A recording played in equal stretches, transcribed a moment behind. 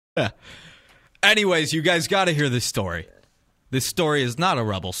Anyways, you guys got to hear this story. This story is not a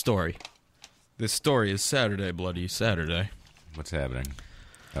rebel story. This story is Saturday, bloody Saturday. What's happening?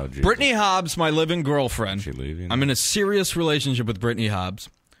 Oh, Jesus. Brittany Hobbs, my living girlfriend. She leaving? I'm in a serious relationship with Brittany Hobbs.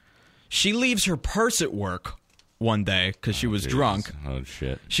 She leaves her purse at work one day because she was drunk. Oh,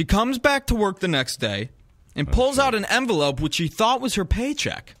 shit. She comes back to work the next day and pulls out an envelope which she thought was her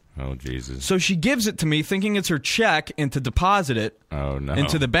paycheck. Oh, Jesus. So she gives it to me thinking it's her check and to deposit it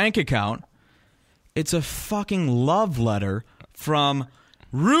into the bank account. It's a fucking love letter from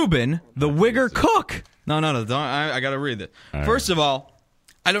Ruben, the wigger cook. No, don't, I got to read it. First of all,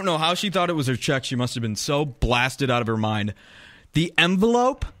 I don't know how she thought it was her check. She must have been so blasted out of her mind. The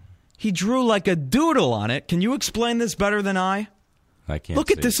envelope, he drew like a doodle on it. Can you explain this better than I? I can't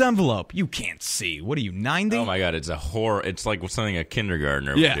Look at this envelope. You can't see. What are you, 90? Oh, my God. It's a horror. It's like something a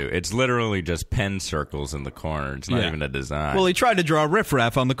kindergartner would do. It's literally just pen circles in the corner. It's not even a design. Well, he tried to draw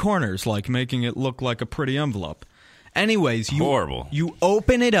riffraff on the corners, like making it look like a pretty envelope. Anyways, horrible. You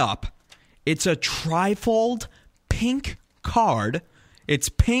open it up. It's a trifold pink card. It's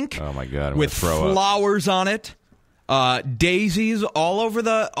pink. Oh, my God. I'm with flowers on it. Daisies all over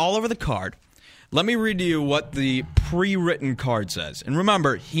the card. Let me read to you what the pre-written card says. And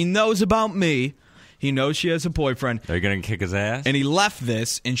remember, he knows about me. He knows she has a boyfriend. Are you going to kick his ass? And he left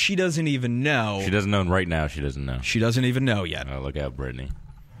this, and she doesn't even know. She doesn't know right now. She doesn't know. She doesn't even know yet. Oh, look out, Brittany.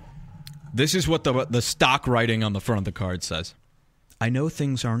 This is what the stock writing on the front of the card says. I know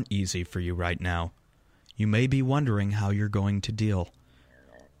things aren't easy for you right now. You may be wondering how you're going to deal.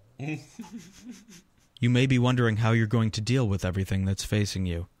 You may be wondering how you're going to deal with everything that's facing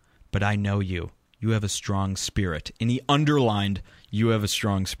you. But I know you. You have a strong spirit. And he underlined, you have a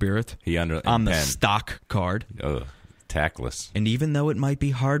strong spirit on the stock card. Ugh, tactless. And even though it might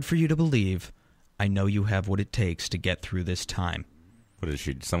be hard for you to believe, I know you have what it takes to get through this time. What is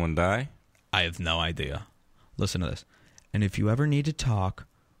she? Someone die? I have no idea. Listen to this. And if you ever need to talk,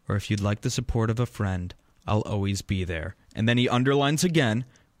 or if you'd like the support of a friend, I'll always be there. And then he underlines again,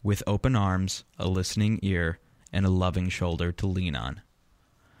 with open arms, a listening ear, and a loving shoulder to lean on.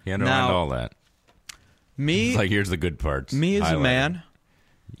 He underlined all that. Me, like, here's the good parts. Me as a man,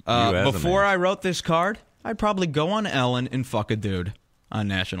 before I wrote this card, I'd probably go on Ellen and fuck a dude on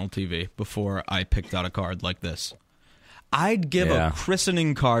national TV before I picked out a card like this. I'd give a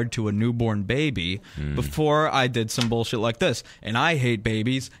christening card to a newborn baby before I did some bullshit like this. And I hate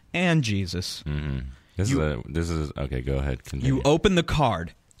babies and Jesus. This is okay, go ahead. Continue. You open the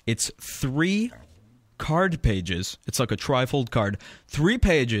card. It's 3 card pages. It's like a trifold card. 3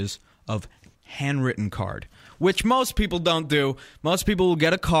 pages of handwritten card, which most people don't do. Most people will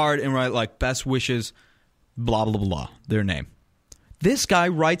get a card and write like best wishes, blah, blah, blah, their name. This guy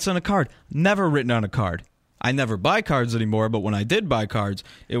writes on a card. Never written on a card. I never buy cards anymore, but when I did buy cards,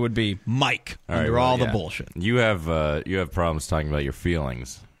 it would be Mike under all the bullshit. You have problems talking about your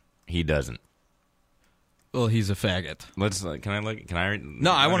feelings. He doesn't. Well, he's a faggot. Can I read?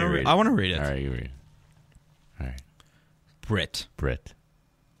 No, I want to read it. All right, you read. All right. Brit.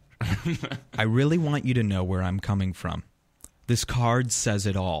 I really want you to know where I'm coming from. This card says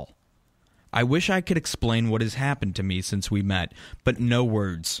it all. I wish I could explain what has happened to me since we met, but no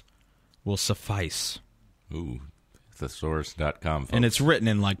words will suffice. Ooh, thesaurus.com, folks. And it's written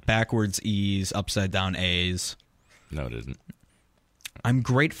in like backwards E's, upside down A's. No, it isn't. I'm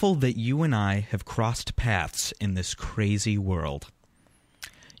grateful that you and I have crossed paths in this crazy world.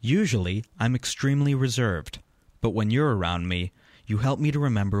 Usually, I'm extremely reserved, but when you're around me, you help me to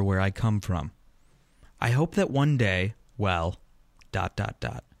remember where I come from. I hope that one day, well, ...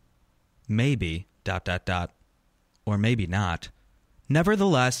 maybe, ... or maybe not.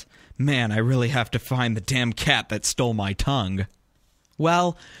 Nevertheless, man, I really have to find the damn cat that stole my tongue.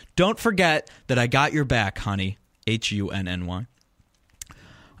 Well, don't forget that I got your back, honey. Hunny.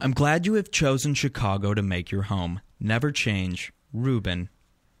 I'm glad you have chosen Chicago to make your home. Never change. Ruben.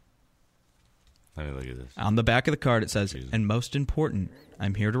 Let me look at this. On the back of the card it says, and most important,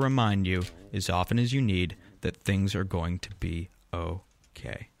 I'm here to remind you, as often as you need, that things are going to be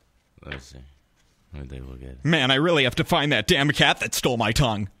okay. Let's see. What did they look at? Man, I really have to find that damn cat that stole my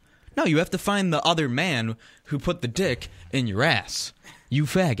tongue. No, you have to find the other man who put the dick in your ass. You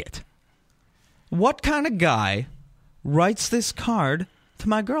faggot. What kind of guy writes this card to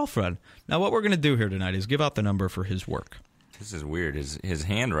my girlfriend? Now, what we're going to do here tonight is give out the number for his work. This is weird. His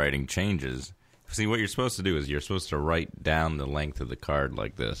handwriting changes. See, what you're supposed to do is you're supposed to write down the length of the card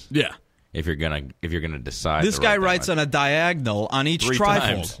like this. Yeah. If you're gonna decide. This guy writes on a diagonal on each 3 trifold.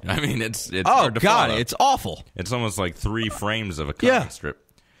 times. I mean, it's oh hard to God, follow. it's awful. It's almost like 3 frames of a comic strip.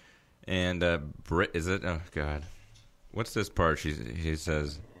 And Brit, is it? Oh God, what's this part? She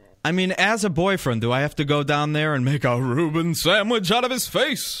says, I mean, as a boyfriend, do I have to go down there and make a Ruben sandwich out of his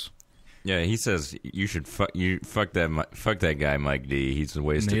face? Yeah, he says you should fuck that guy, Mike D. He's a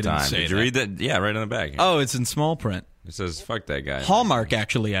waste He of didn't time. say Did you that. read that? Yeah, right on the back. Oh, it's in small print. It says fuck that guy. Hallmark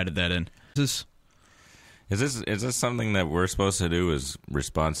actually added that in. Is this something that we're supposed to do as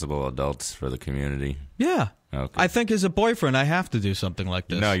responsible adults for the community? Yeah. Okay. I think as a boyfriend, I have to do something like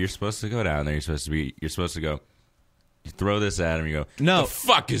this. No, you're supposed to go down there. You're supposed to go. You throw this at him. You go. No. The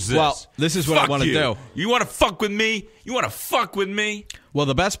fuck is this? Well, this is what I Fuck want to you. do. You want to fuck with me? You want to fuck with me? Well,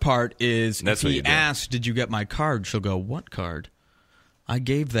 the best part is That's if what he you do. asks, did you get my card? She'll go, what card? I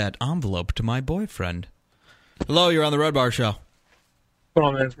gave that envelope to my boyfriend. Hello, you're on the Red Bar Show. Hold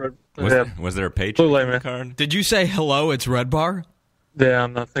on, man. It's Red. Was there a paycheck Blue light, man. card? Did you say hello, it's Red Bar? Yeah,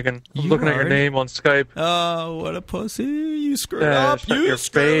 I'm not thinking. I'm You looking at your heard. name on Skype. Oh, what a pussy. You screwed Yeah, up. shut You your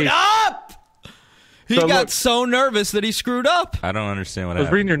screwed face. up. He So got look- so nervous that he screwed up. I don't understand what I was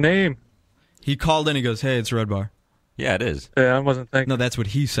happened. reading your name. He called in. He goes, hey, it's Red Bar. Yeah, it is. Yeah, I wasn't thinking. No, that's what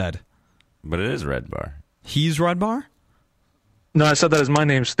he said. But it is Red Bar. He's Red Bar? No, I said that as my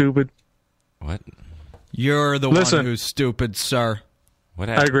name, stupid. What? You're the Listen. one who's stupid, sir. What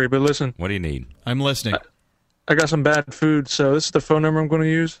I happened? agree, but listen, What do you need? I'm listening. I got some bad food, so this is the phone number I'm going to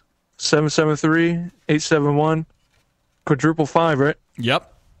use. 773-871 quadruple 5, right? Yep.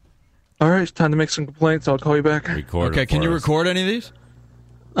 All right, it's time to make some complaints. I'll call you back. Record Okay, it can for you us. record any of these?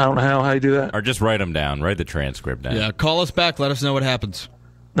 I don't know how you do that. Or just write them down. Write the transcript down. Yeah, call us back. Let us know what happens.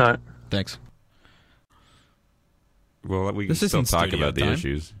 All right. Thanks. Well, we can This still isn't talk studio about the time.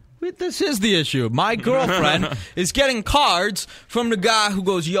 issues. Wait, this is the issue. My girlfriend is getting cards from the guy who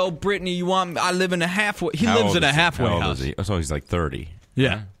goes, yo, Britney, you want me? I live in a halfway. He How lives old in a is he? halfway How old house. is he? Oh, so he's like 30.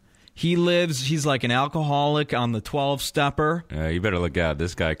 Yeah. He's like an alcoholic on the 12-stepper. You better look out.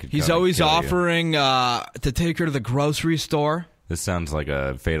 This guy could He's come and always kill you. offering to take her to the grocery store. This sounds like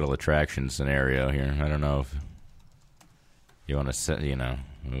a Fatal Attraction scenario here. I don't know if you want to set,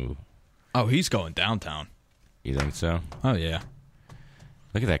 Ooh, Oh, he's going downtown. you think so? Oh, yeah.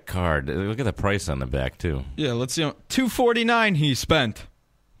 Look at that card. Look at the price on the back, too. Yeah, let's see. $249 he spent.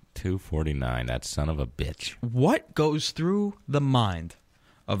 $249. That son of a bitch. What goes through the mind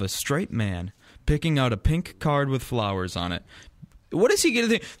of a straight man picking out a pink card with flowers on it? What is he going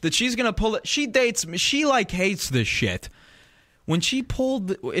to think? That she's going to pull it? She dates me. She, hates this shit. When she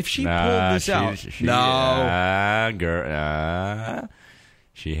pulled... If she pulled this out... No. Girl,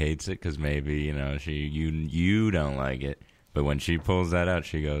 she hates it because maybe, you don't like it. But when she pulls that out,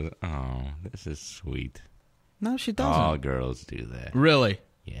 she goes, oh, this is sweet. No, she doesn't. All girls do that. Really?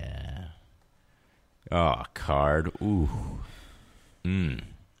 Yeah. Oh, card. Ooh.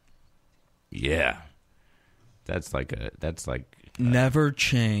 Yeah. That's like. Never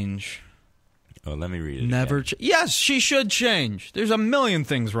change. Oh, let me read it. Never. again. Yes, she should change. There's a million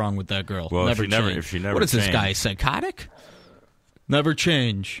things wrong with that girl. Well, if never she never- change. if she never What is this changed- guy, psychotic? Never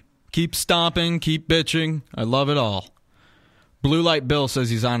change. Keep stomping. Keep bitching. I love it all. Blue Light Bill says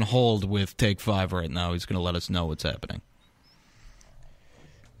he's on hold with Take 5 right now. He's going to let us know what's happening.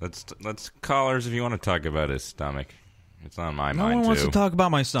 Let's callers if you want to talk about his stomach. It's on my No mind one wants too. to talk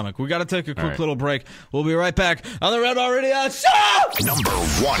about my stomach. We got to take a quick right. little break. We'll be right back on the Red Bar Radio Show. Number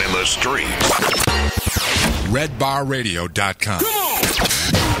one in the streets. RedBarRadio.com.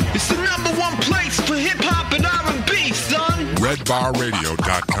 It's the number one place for hip-hop and R&B, son.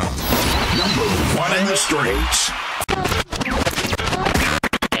 RedBarRadio.com. Number one in the streets.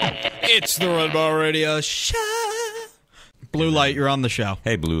 It's the Red Bar Radio Show. Blue Light, you're on the show.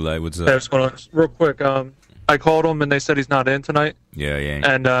 Hey, Blue Light, what's up? Hey, what's going on? Real quick, I called him and they said he's not in tonight. Yeah.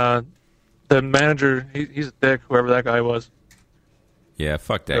 And the manager, he's a dick, whoever that guy was. Yeah,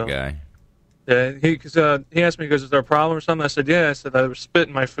 fuck that Yeah. guy. Yeah, he asked me, he goes, is there a problem or something? I said, yeah. I said, I was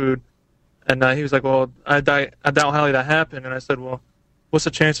spitting my food. And he was like, well, I doubt how that happened. And I said, well, what's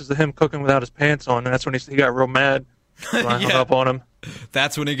the chances of him cooking without his pants on? And that's when he got real mad when I hung Yeah. up on him.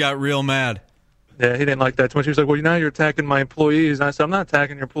 That's when he got real mad. Yeah, he didn't like that too much. He was like, well, now you're attacking my employees. And I said, I'm not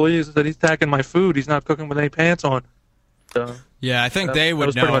attacking your employees. I said, he's attacking my food. He's not cooking with any pants on. So, Yeah, I think That- they that would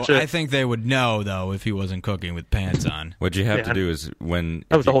was pretty know. much it. I think they would know, though, if he wasn't cooking with pants on. What you have Yeah, to do is when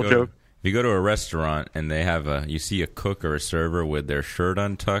that was the whole If joke. you go to a restaurant and they have you see a cook or a server with their shirt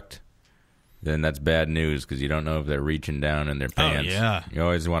untucked, then that's bad news because you don't know if they're reaching down in their pants. yeah. You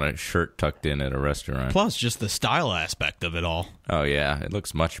always want a shirt tucked in at a restaurant. Plus, just the style aspect of it all. Oh yeah, it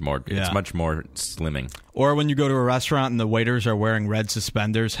looks much more. Yeah. It's much more slimming. Or when you go to a restaurant and the waiters are wearing red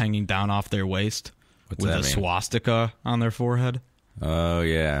suspenders hanging down off their waist What's with that a mean? swastika on their forehead. Oh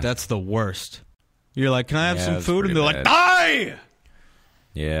yeah. That's the worst. You're like, can I have Yeah, some that's food? And pretty they're like, bad. die!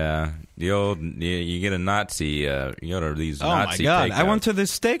 Yeah, you get a Nazi. You go to these Oh Nazi my God! takeouts. I went to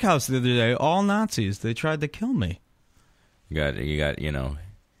this steakhouse the other day. All Nazis. They tried to kill me. You got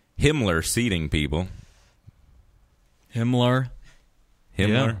Himmler seating people. Himmler.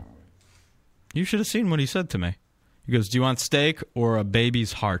 Himmler. You should have seen what he said to me. He goes, "Do you want steak or a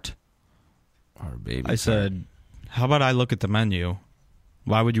baby's heart?" Or baby. I said, "How about I look at the menu?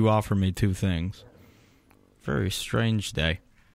 Why would you offer me two things?" Very strange day.